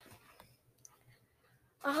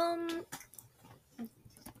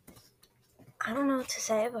what to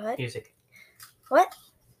say, but... Music. What?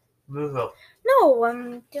 Move up. No,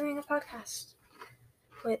 I'm doing a podcast,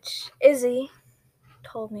 which Izzy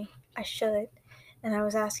told me I should, and I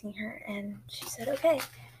was asking her, and she said, okay.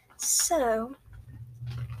 So,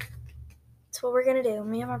 that's what we're going to do.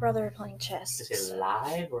 Me and my brother are playing chess. Is it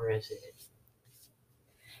live or is it?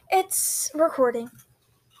 It's recording.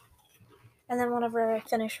 And then whenever I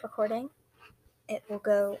finish recording, it will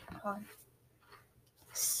go on.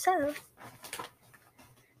 So,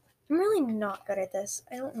 I'm really not good at this.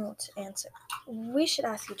 I don't know what to answer. We should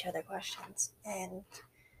ask each other questions. And,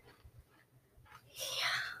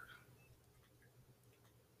 yeah.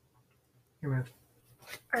 Your move.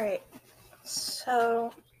 Alright.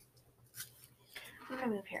 So, I'm going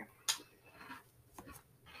to move here.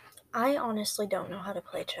 I honestly don't know how to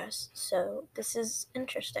play chess, so this is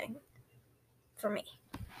interesting for me,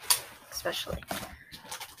 especially.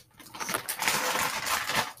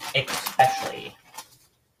 Especially.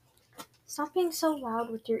 Stop being so loud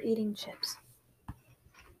with your eating chips.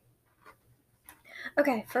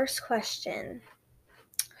 Okay, first question.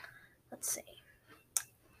 Let's see.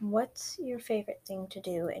 What's your favorite thing to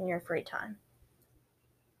do in your free time?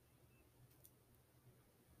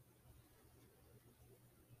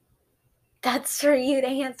 That's for you to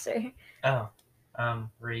answer. Oh.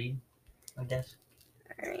 Read, I guess.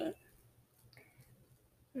 Alright.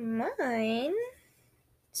 Mine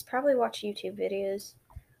is probably watch YouTube videos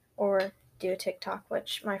or do a TikTok,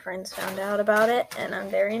 which my friends found out about it, and I'm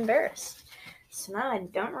very embarrassed. So now I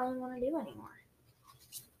don't really want to do anymore.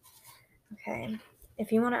 Okay.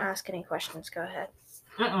 If you want to ask any questions, go ahead.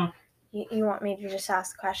 You want me to just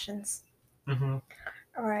ask questions? Mm-hmm.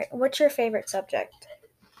 Alright. What's your favorite subject?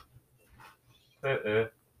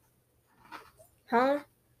 Huh?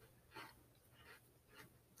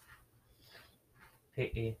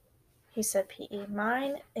 PE. He said PE.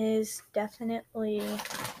 Mine is definitely,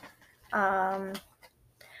 I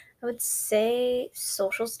would say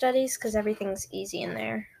social studies, because everything's easy in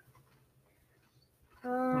there.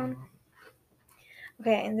 Okay,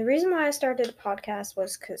 and the reason why I started a podcast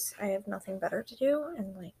was because I have nothing better to do,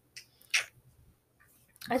 and,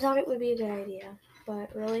 I thought it would be a good idea,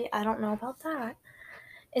 but really, I don't know about that.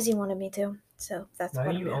 Izzy wanted me to, so that's Why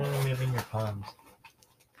what are I'm you doing. only moving your palms?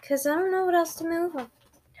 Because I don't know what else to move. I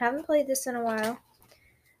haven't played this in a while.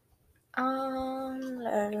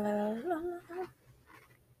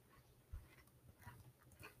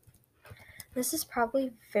 This is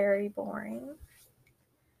probably very boring.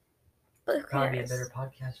 But who Probably be a cares? better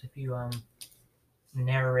podcast if you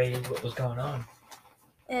narrated what was going on.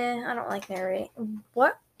 I don't like narrating.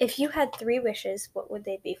 What if you had 3 wishes? What would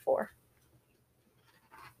they be for?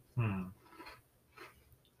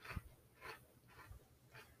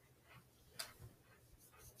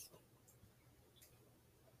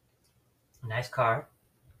 A nice car.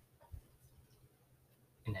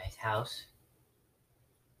 A nice house.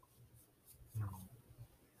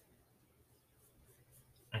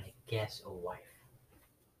 And I guess a wife.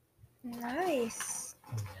 Nice.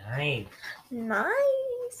 Nice. Nice.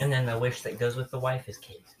 And then the wish that goes with the wife is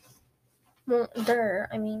kids. Well,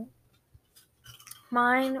 I mean,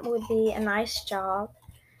 mine would be a nice job.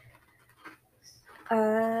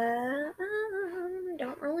 Don't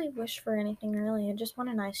really wish for anything really. I just want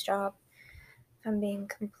a nice job. If I'm being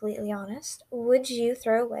completely honest. Would you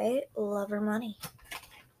throw away love or money?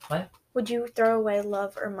 What? Would you throw away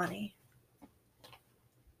love or money?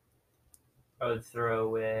 I would throw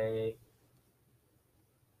away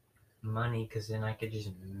money because then I could just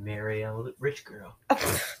marry a rich girl.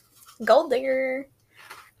 Gold digger.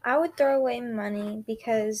 I would throw away money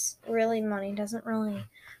because really money doesn't really...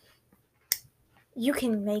 You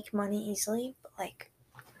can make money easily, but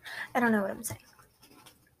I don't know what I'm saying.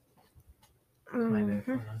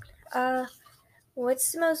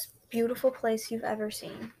 What's the most beautiful place you've ever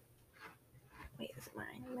seen? Wait, is it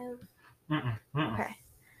mine? Move. Okay.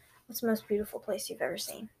 What's the most beautiful place you've ever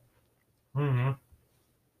seen?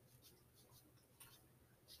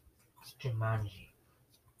 Jumanji.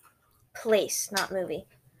 Place, not movie.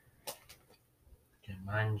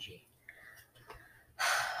 Jumanji.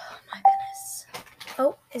 Oh my goodness.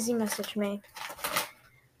 Oh, Izzy messaged me.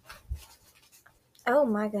 Oh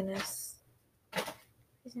my goodness.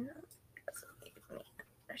 Isn't that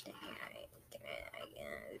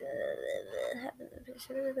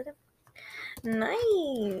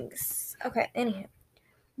nice. Okay, anywho.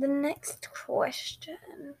 The next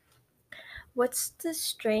question. What's the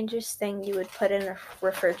strangest thing you would put in a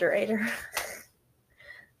refrigerator?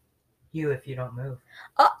 You, if you don't move.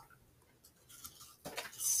 Oh!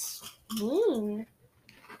 Mean.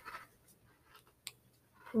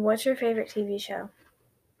 What's your favorite TV show?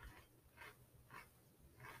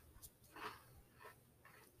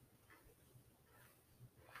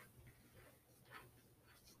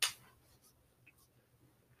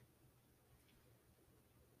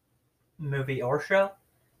 Movie or show?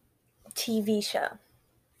 TV show.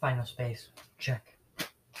 Final Space. Check.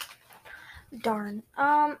 Darn.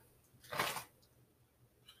 Can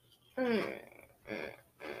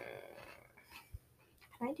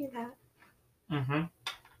I do that? Mm-hmm.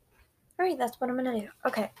 Alright, that's what I'm gonna do.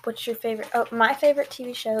 Okay, what's your favorite? Oh, my favorite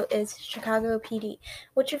TV show is Chicago PD.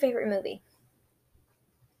 What's your favorite movie?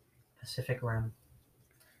 Pacific Rim.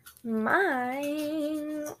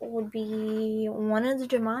 Mine would be one of the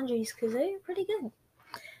Jumanjis because they're pretty good.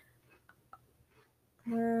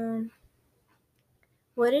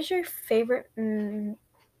 What is your favorite?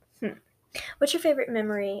 What's your favorite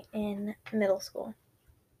memory in middle school?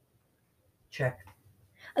 Check.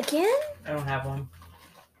 Again? I don't have one.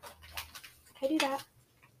 Can I do that?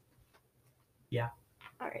 Yeah.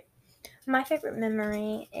 Alright. My favorite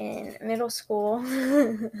memory in middle school,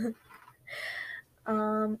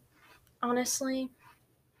 honestly,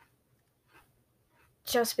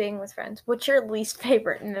 just being with friends. What's your least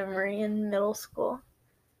favorite memory in middle school?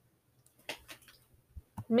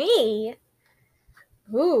 Me?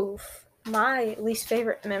 Oof. My least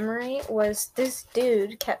favorite memory was this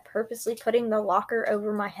dude kept purposely putting the locker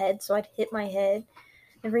over my head so I'd hit my head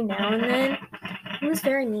every now and then. He was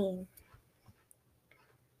very mean.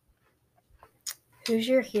 Who's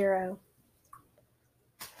your hero?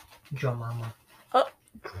 Joe Mama.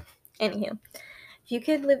 Anywho, if you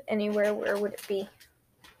could live anywhere, where would it be?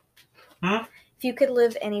 Huh? If you could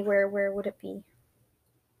live anywhere, where would it be?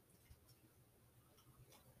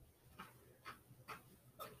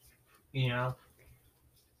 You know,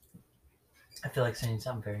 I feel like saying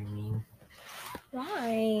something very mean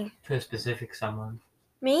Why? to a specific someone.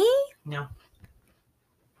 Me? No.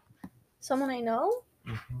 Someone I know?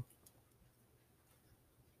 Mm-hmm.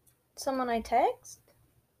 Someone I text?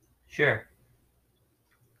 Sure.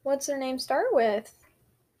 What's their name start with?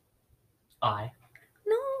 I.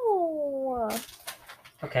 No.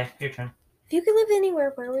 Okay, your turn. If you could live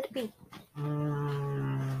anywhere, where would it be?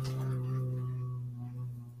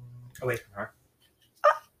 Away from her.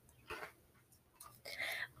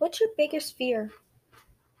 What's your biggest fear?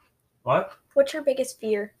 What? What's your biggest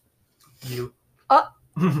fear? You.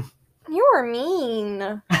 You are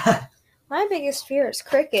mean. My biggest fear is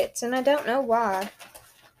crickets, and I don't know why.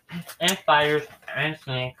 And spiders and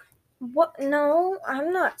snakes. What? No,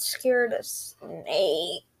 I'm not scared of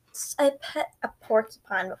snakes. I pet a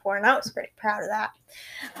porcupine before, and I was pretty proud of that.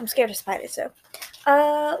 I'm scared of spiders, though.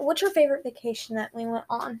 What's your favorite vacation that we went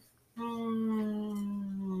on?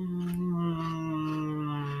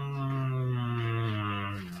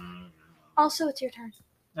 Also, it's your turn.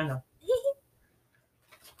 I know.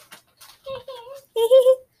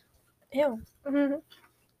 Ew.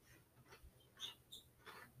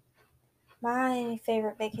 My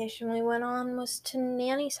favorite vacation we went on was to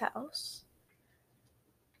Nanny's house.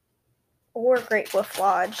 Or Great Wolf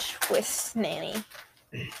Lodge with Nanny.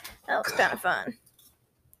 That was kind of fun.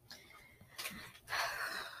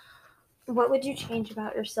 What would you change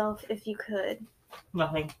about yourself if you could?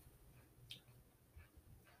 Nothing.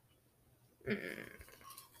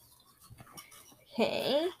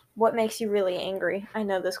 Okay. What makes you really angry? I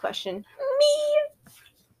know this question. Me!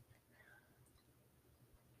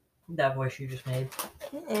 That voice you just made.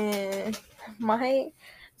 My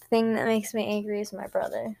thing that makes me angry is my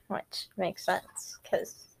brother, which makes sense,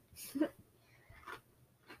 because...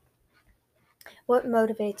 What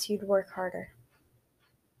motivates you to work harder?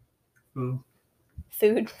 Food.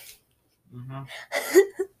 Mm-hmm.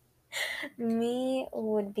 Me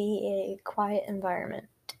would be a quiet environment.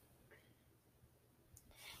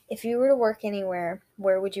 If you were to work anywhere,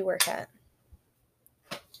 where would you work at?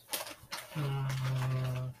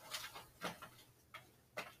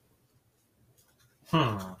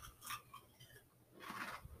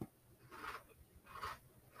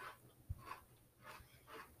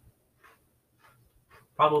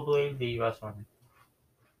 Probably the U.S. Army.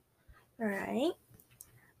 Alright.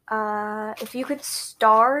 If you could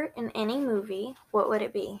star in any movie, what would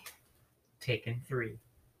it be? Taken 3.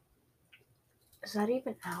 Is that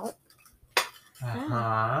even out?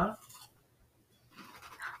 Uh-huh.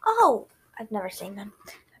 Oh! I've never seen them.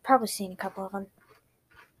 I've probably seen a couple of them.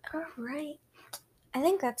 Alright. I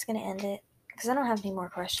think that's gonna end it, because I don't have any more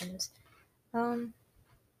questions. I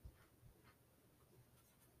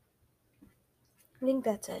think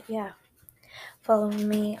that's it, yeah. Follow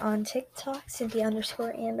me on TikTok,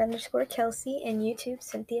 Cynthia_and_Kelsey, and YouTube,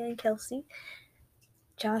 Cynthia and Kelsey.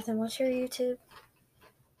 Jonathan, what's your YouTube?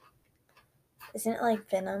 Isn't it like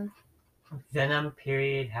Venom? Venom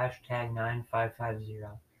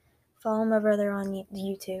 #9550. Follow my brother on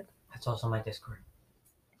YouTube. That's also my Discord.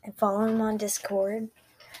 And follow him on Discord.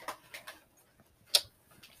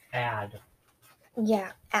 add.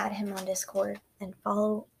 Yeah, add him on Discord and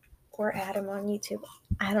follow or add him on YouTube.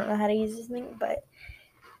 I don't know how to use this thing, but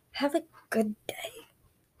have a good day.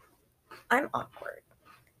 I'm awkward.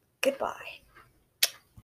 Goodbye.